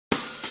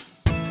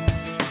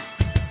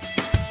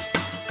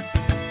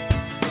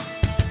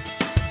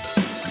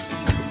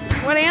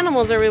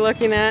animals are we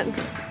looking at?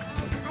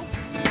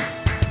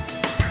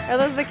 Are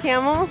those the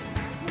camels?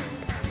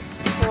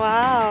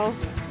 Wow.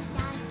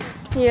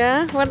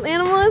 Yeah, what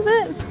animal is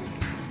it?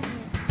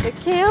 The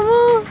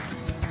camel?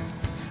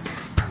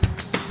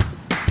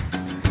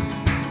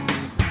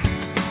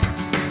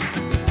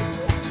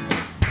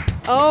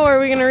 Oh,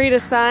 are we gonna read a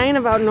sign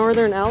about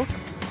northern elk?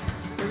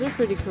 Those are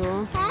pretty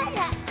cool.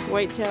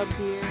 White-tailed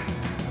deer.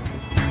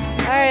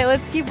 Alright,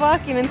 let's keep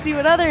walking and see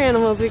what other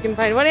animals we can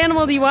find. What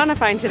animal do you want to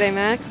find today,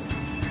 Max?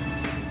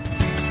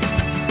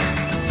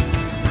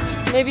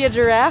 Maybe a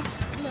giraffe?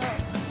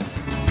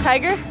 No.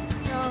 Tiger?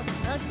 No.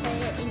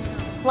 Okay,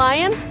 no.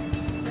 Lion?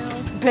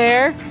 No.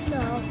 Bear?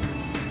 No.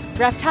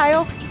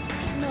 Reptile?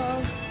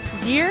 No.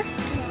 Deer?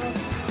 No.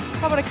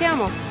 How about a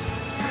camel?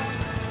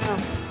 Oh.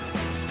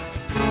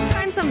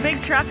 Find some big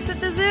trucks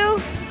at the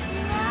zoo?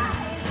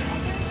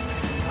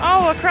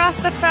 Oh, across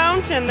the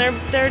fountain.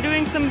 They're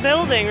doing some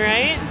building,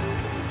 right?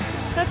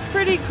 That's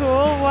pretty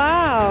cool.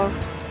 Wow.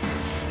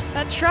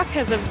 That truck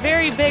has a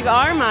very big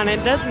arm on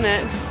it, doesn't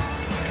it?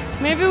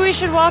 Maybe we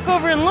should walk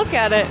over and look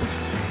at it.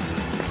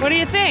 What do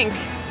you think?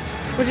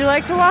 Would you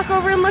like to walk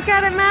over and look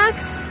at it,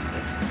 Max?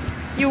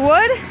 You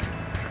would?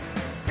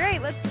 Great,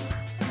 let's...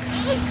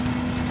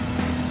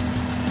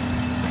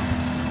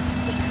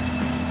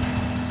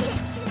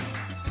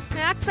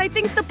 Max, I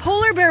think the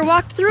polar bear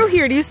walked through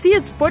here. Do you see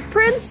his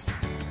footprints?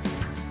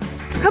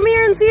 Come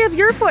here and see if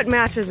your foot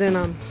matches in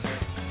them.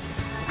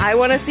 I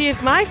want to see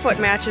if my foot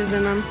matches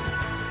in them.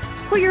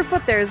 Put your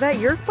foot there. Is that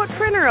your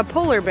footprint or a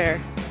polar bear?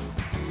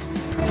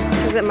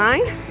 Is it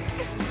mine?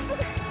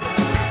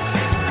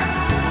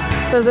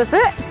 Does it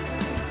fit?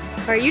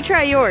 All right, you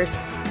try yours.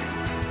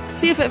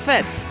 See if it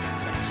fits.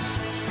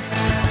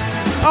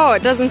 Oh,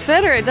 it doesn't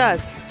fit or it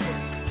does?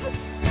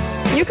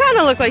 You kind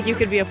of look like you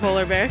could be a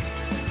polar bear.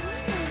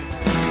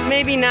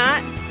 Maybe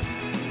not.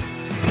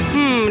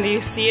 Do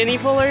you see any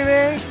polar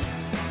bears?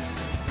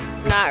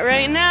 Not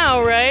right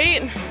now,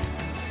 right? You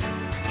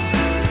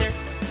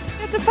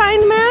have to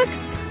find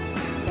Max?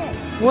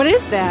 What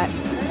is that?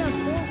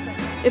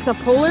 It's a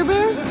polar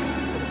bear?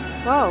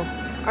 Whoa.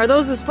 Are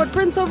those his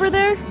footprints over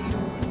there?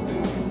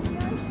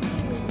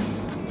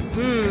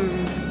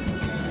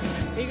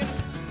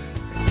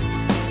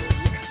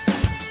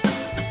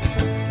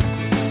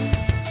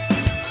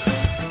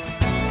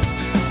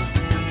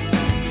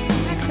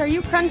 Max, are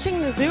you crunching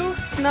the zoo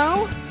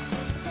snow?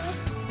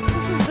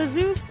 This is the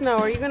zoo snow.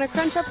 Are you going to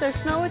crunch up their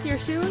snow with your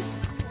shoes?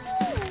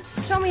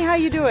 Show me how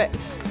you do it.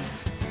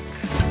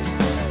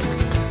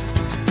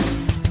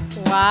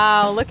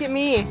 Wow, look at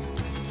me.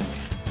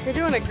 You're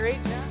doing a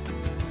great job.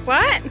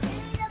 What?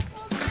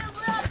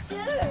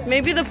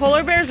 Maybe the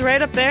polar bear's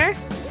right up there?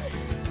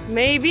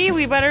 Maybe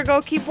we better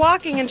go keep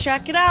walking and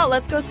check it out.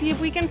 Let's go see if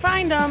we can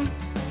find them.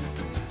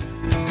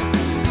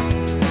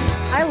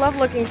 I love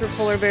looking for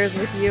polar bears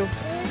with you.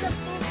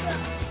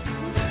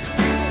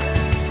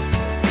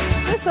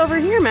 This over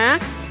here,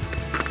 Max.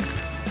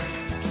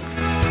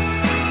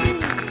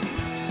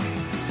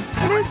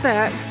 What is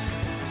that?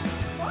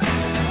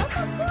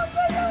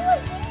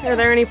 Are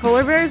there any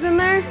polar bears in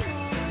there?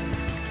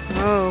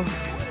 Oh.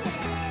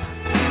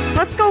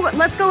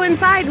 Let's go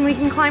inside and we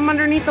can climb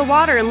underneath the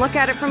water and look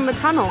at it from the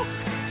tunnel.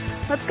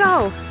 Let's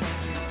go.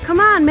 Come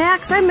on,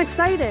 Max, I'm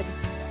excited.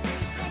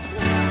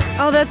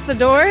 Oh, that's the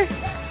door?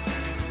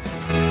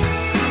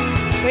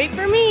 Wait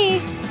for me.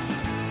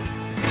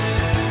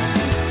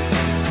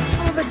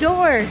 Oh, the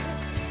door.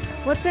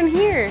 What's in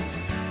here?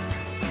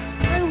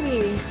 Where are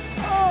we?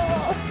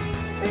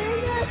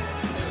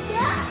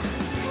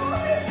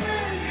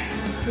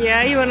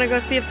 Yeah, you want to go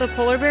see if the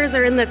polar bears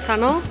are in the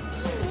tunnel?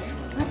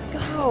 Let's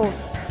go.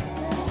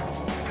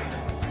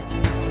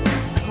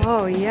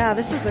 Oh yeah,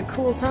 this is a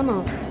cool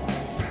tunnel.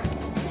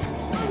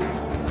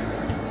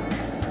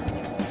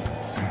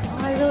 Oh,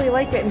 I really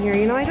like it in here.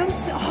 You know, I don't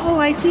see, oh,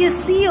 I see a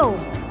seal.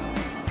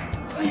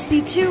 Oh, I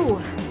see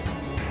two.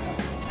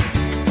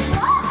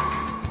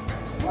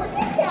 Look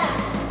at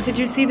that. Did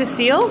you see the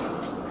seal?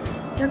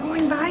 They're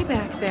going by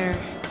back there.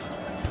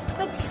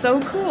 That's so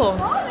cool.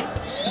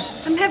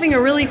 I'm having a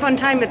really fun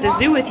time at the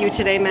zoo with you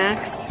today,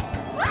 Max.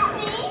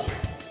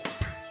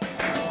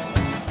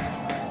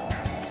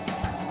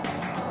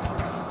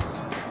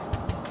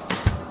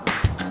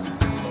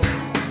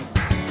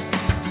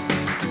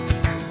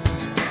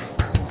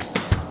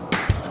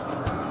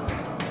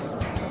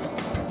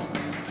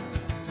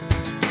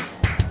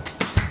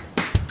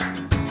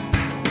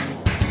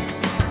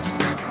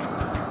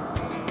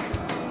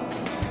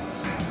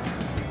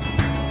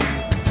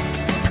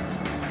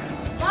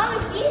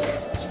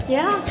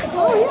 Yeah?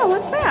 Oh yeah,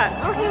 what's that?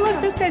 Oh hey, look,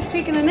 this guy's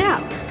taking a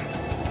nap.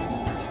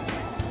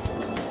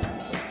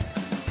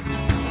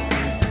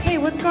 Hey,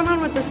 what's going on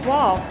with this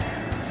wall?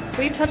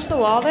 Will you touch the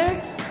wall there?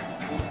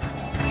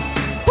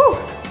 Whew!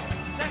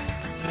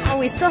 Oh,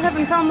 we still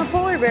haven't found the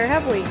polar bear,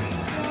 have we?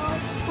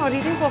 Oh, do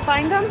you think we'll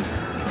find them?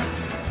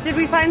 Did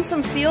we find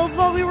some seals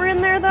while we were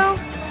in there, though?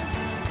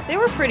 They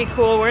were pretty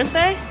cool, weren't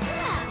they?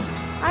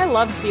 Yeah. I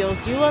love seals.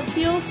 Do you love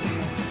seals?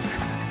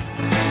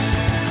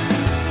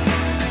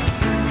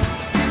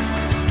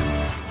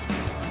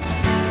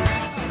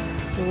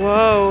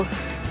 Whoa.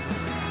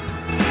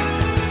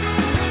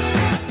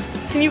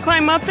 Can you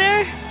climb up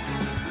there?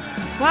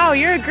 Wow,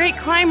 you're a great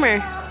climber.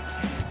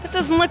 That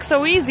doesn't look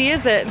so easy,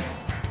 is it?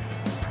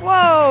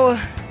 Whoa.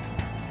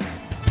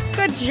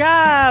 Good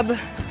job.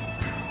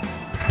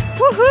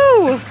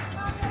 Woohoo!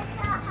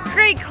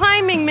 Great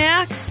climbing,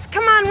 Max.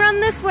 Come on, run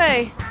this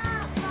way.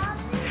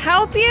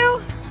 Help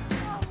you?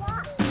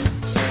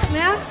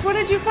 Max, what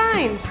did you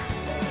find?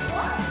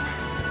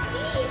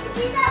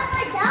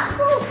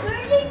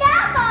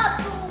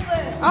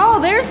 Oh,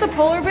 there's the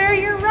polar bear,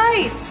 you're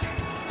right.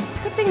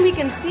 Good thing we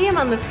can see him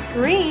on the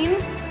screen.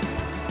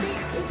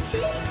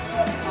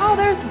 Oh,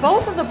 there's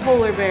both of the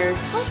polar bears.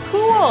 How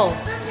cool.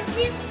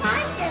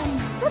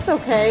 That's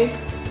okay.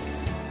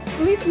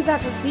 At least we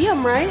got to see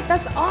them, right?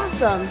 That's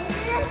awesome.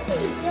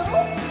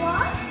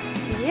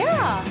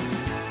 Yeah.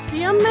 See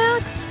them,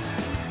 Max?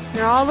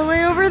 They're all the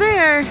way over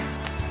there.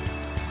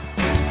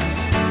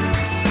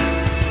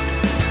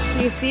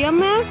 Do you see them,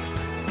 Max?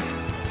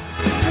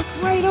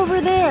 Look right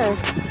over there.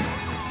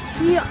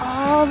 See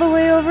all the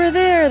way over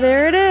there.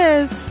 There it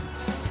is.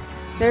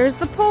 There's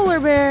the polar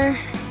bear.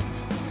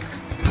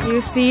 Do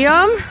you see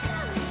them?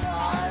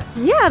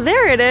 Yeah,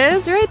 there it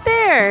is, right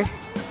there.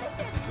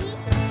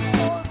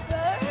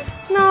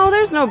 No,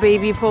 there's no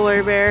baby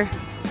polar bear.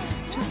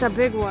 Just a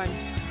big one.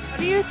 What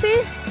do you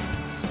see?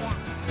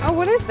 Oh,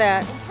 what is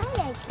that?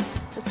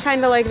 It's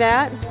kind of like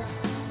that?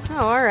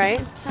 Oh, all right.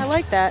 I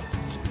like that.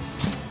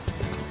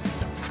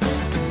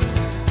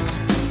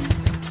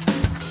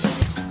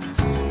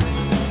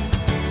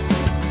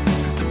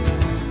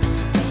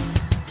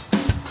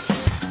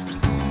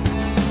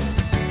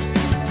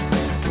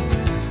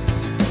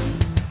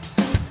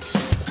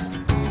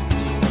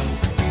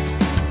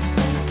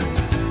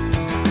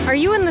 Are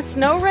you in the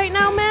snow right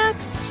now,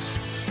 Max?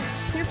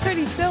 You're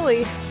pretty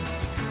silly.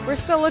 We're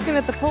still looking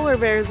at the polar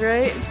bears,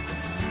 right?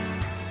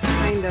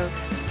 Kind of.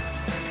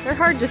 They're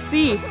hard to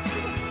see.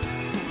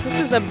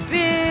 This is a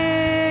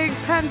big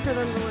pen for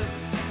them to live.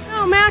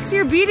 No, Max,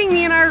 you're beating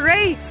me in our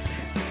race.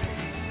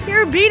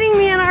 You're beating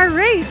me in our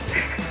race.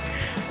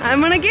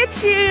 I'm gonna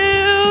get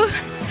you.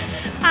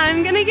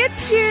 I'm gonna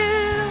get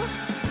you.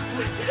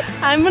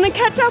 I'm gonna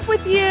catch up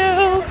with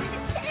you.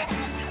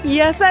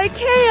 Yes, I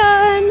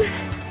can.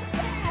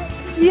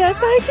 Yes,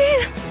 I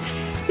can.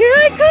 Here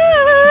I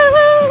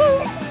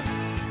come.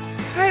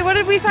 All right, what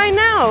did we find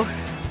now?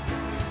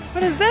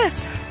 What is this?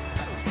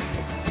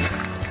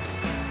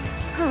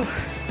 Oh,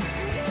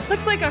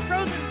 looks like a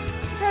frozen.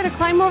 Try to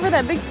climb over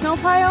that big snow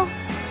pile.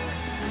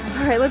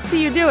 All right, let's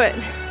see you do it.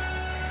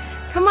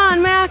 Come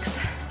on, Max.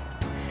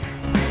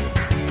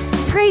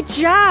 Great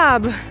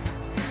job.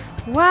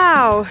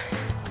 Wow.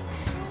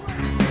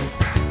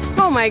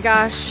 Oh my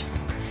gosh.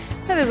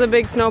 That is a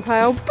big snow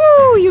pile.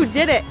 Boo! You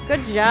did it.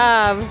 Good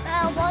job.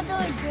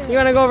 You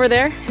want to go over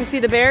there and see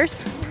the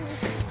bears?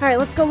 All right,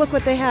 let's go look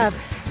what they have.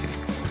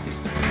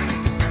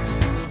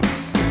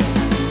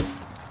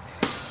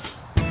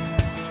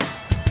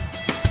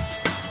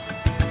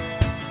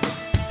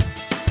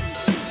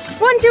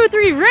 One, two,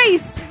 three,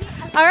 race!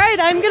 All right,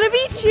 I'm gonna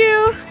beat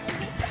you.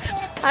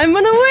 I'm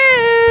gonna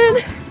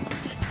win.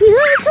 Here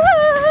I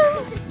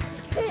come.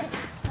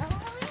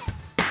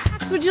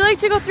 Would you like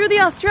to go through the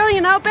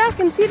Australian outback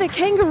and see the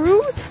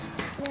kangaroos?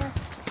 Yeah.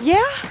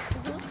 Yeah?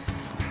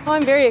 Oh,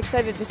 I'm very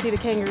excited to see the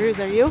kangaroos.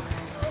 Are you?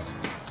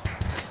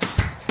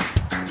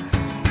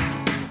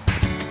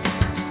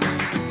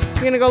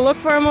 You gonna go look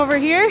for them over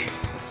here?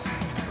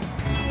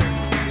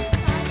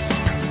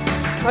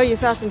 Oh, you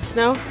saw some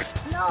snow?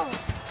 No.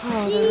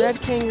 Oh, the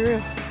red kangaroo.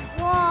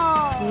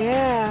 Whoa.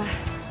 Yeah.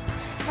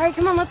 All right,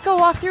 come on, let's go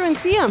walk through and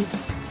see them.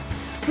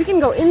 We can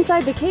go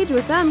inside the cage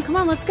with them. Come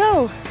on, let's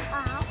go.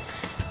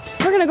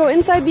 We're gonna go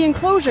inside the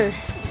enclosure.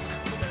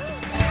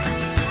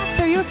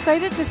 So are you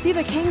excited to see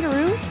the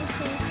kangaroos?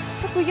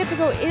 Look, we get to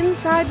go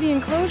inside the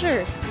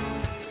enclosure.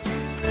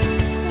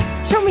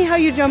 Show me how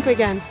you jump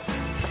again.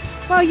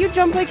 Wow, you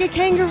jump like a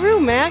kangaroo,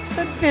 Max.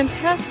 That's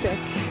fantastic.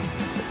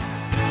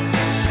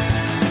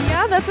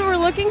 Yeah, that's what we're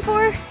looking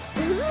for?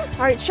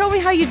 All right, show me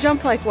how you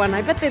jump like one.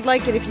 I bet they'd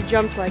like it if you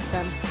jumped like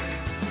them.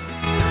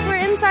 We're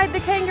inside the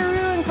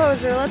kangaroo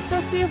enclosure. Let's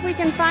go see if we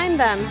can find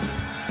them.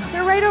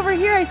 They're right over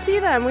here. I see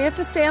them. We have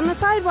to stay on the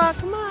sidewalk.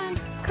 Come on.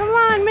 Come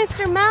on,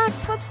 Mr.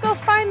 Max. Let's go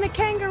find the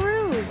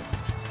kangaroos.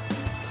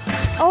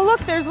 Oh, look,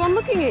 there's one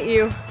looking at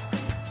you.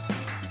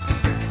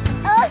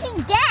 Oh,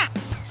 see that.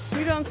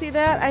 You don't see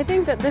that? I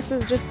think that this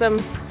is just some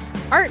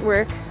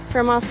artwork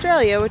from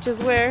Australia, which is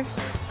where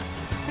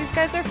these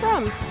guys are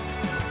from.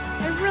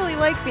 I really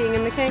like being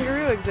in the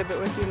kangaroo exhibit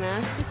with you,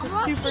 Max. This is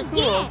super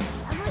cool. I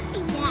want to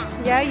see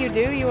that. Yeah, you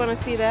do? You want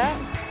to see that?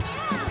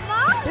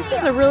 Yeah, This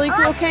is a really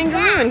cool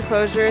kangaroo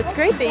enclosure. It's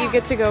great that you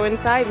get to go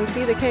inside and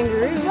see the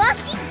kangaroos.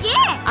 What's he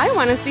get? I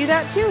want to see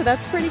that too.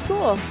 That's pretty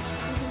cool.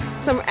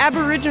 Some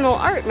Aboriginal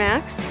art,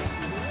 Max.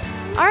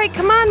 All right,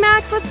 come on,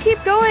 Max. Let's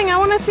keep going. I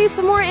want to see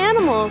some more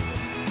animals.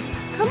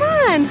 Come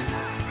on.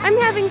 I'm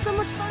having so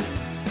much fun.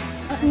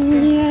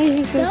 Yeah,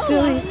 you're so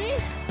silly.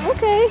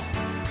 Okay.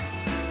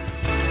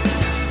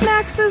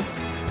 Max's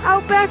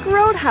Outback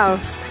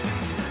Roadhouse.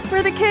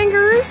 where the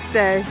kangaroos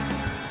stay.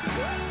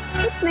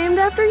 It's named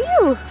after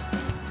you.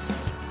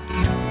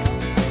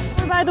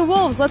 We're by the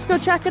wolves. Let's go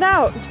check it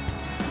out.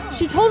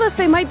 She told us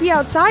they might be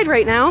outside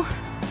right now.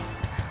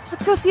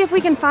 Let's go see if we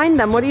can find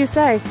them. What do you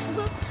say?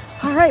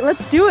 All right,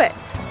 let's do it.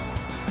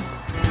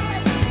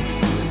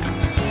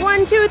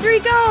 1, 2, 3,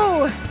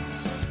 go!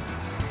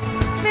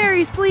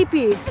 Very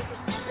sleepy.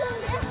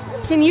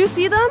 Can you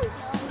see them?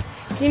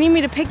 Do you need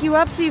me to pick you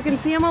up so you can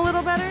see them a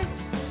little better?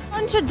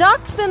 Bunch of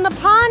ducks in the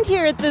pond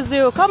here at the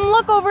zoo. Come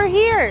look over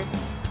here.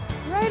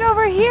 Right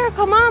over here.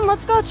 Come on,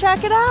 let's go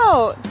check it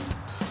out.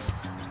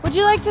 Would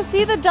you like to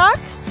see the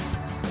ducks?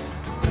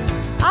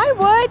 I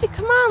would.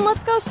 Come on,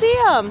 let's go see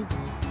them.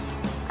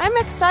 I'm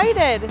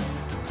excited.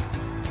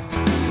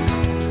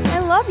 I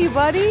love you,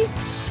 buddy.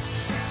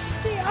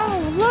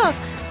 Oh, look.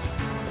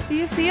 Do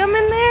you see them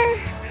in there?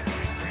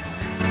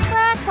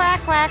 Quack,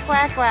 quack, quack,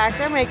 quack, quack.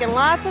 They're making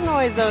lots of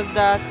noise, those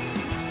ducks.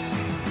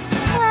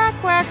 Quack,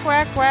 quack,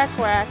 quack, quack,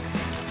 quack.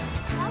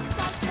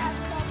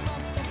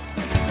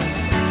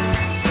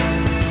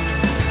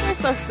 They're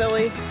so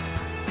silly.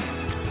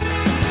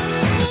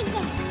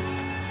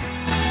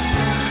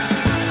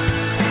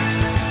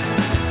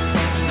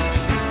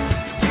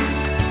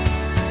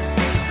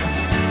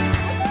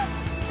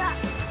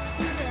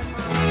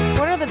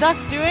 What are the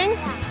ducks doing?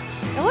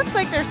 It looks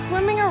like they're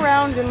swimming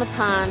around in the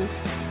pond.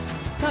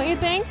 Don't you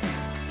think?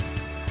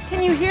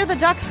 Can you hear the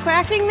ducks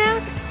quacking,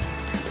 Max?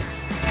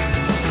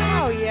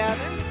 Oh yeah.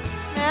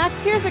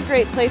 Max, here's a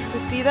great place to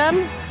see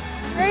them.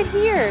 Right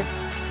here.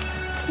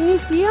 Can you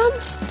see them?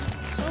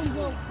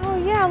 Oh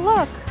yeah,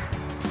 look.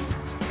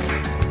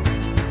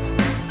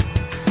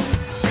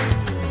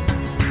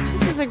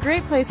 This is a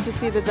great place to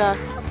see the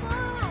ducks.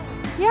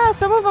 Yeah,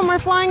 some of them are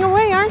flying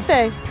away, aren't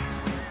they?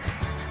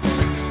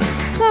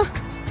 Huh.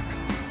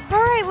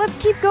 All right, let's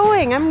keep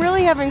going. I'm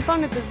really having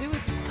fun at the zoo.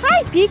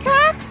 Hi,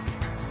 peacocks.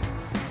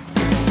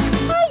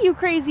 Hi, you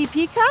crazy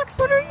peacocks.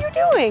 What are you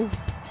doing?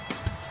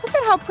 Look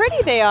at how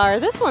pretty they are.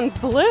 This one's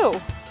blue.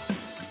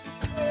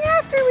 Coming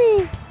after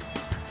me.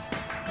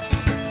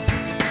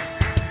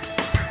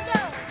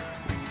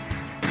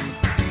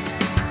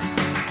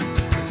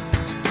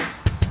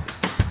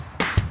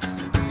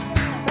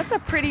 That's a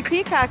pretty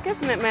peacock,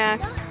 isn't it,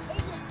 Max?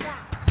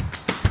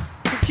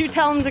 Did you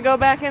tell him to go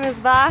back in his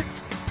box?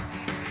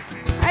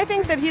 I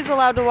think that he's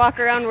allowed to walk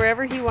around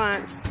wherever he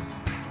wants.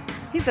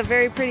 He's a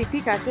very pretty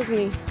peacock, isn't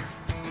he?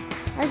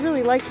 I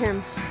really like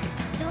him.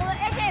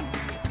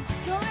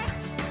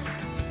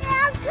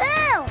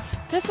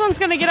 This one's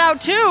gonna get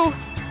out too.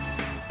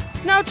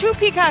 No, 2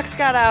 peacocks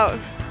got out.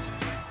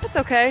 That's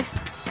okay.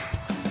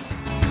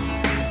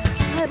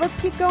 All right, let's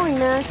keep going,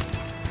 Max.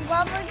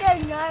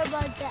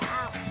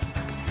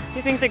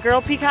 You think the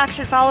girl peacock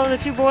should follow the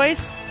 2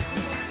 boys?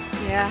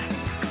 Yeah.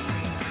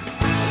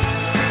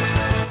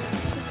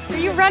 Are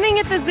you running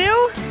at the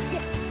zoo?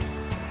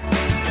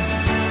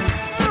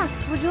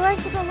 Max, would you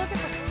like to go look at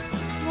the...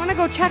 You want to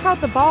go check out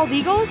the bald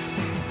eagles?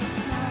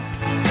 No.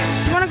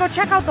 You want to go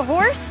check out the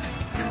horse?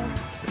 No.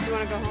 You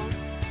want to go home?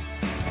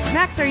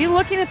 Max, are you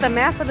looking at the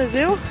map of the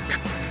zoo? The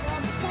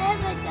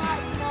penguin got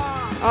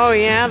lost. Oh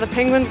yeah, the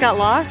penguins got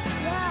lost?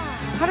 Yeah.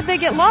 How did they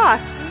get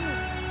lost?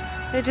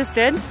 They just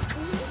did?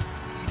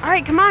 All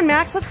right, come on,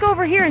 Max. Let's go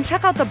over here and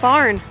check out the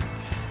barn.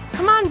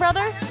 Come on,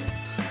 brother.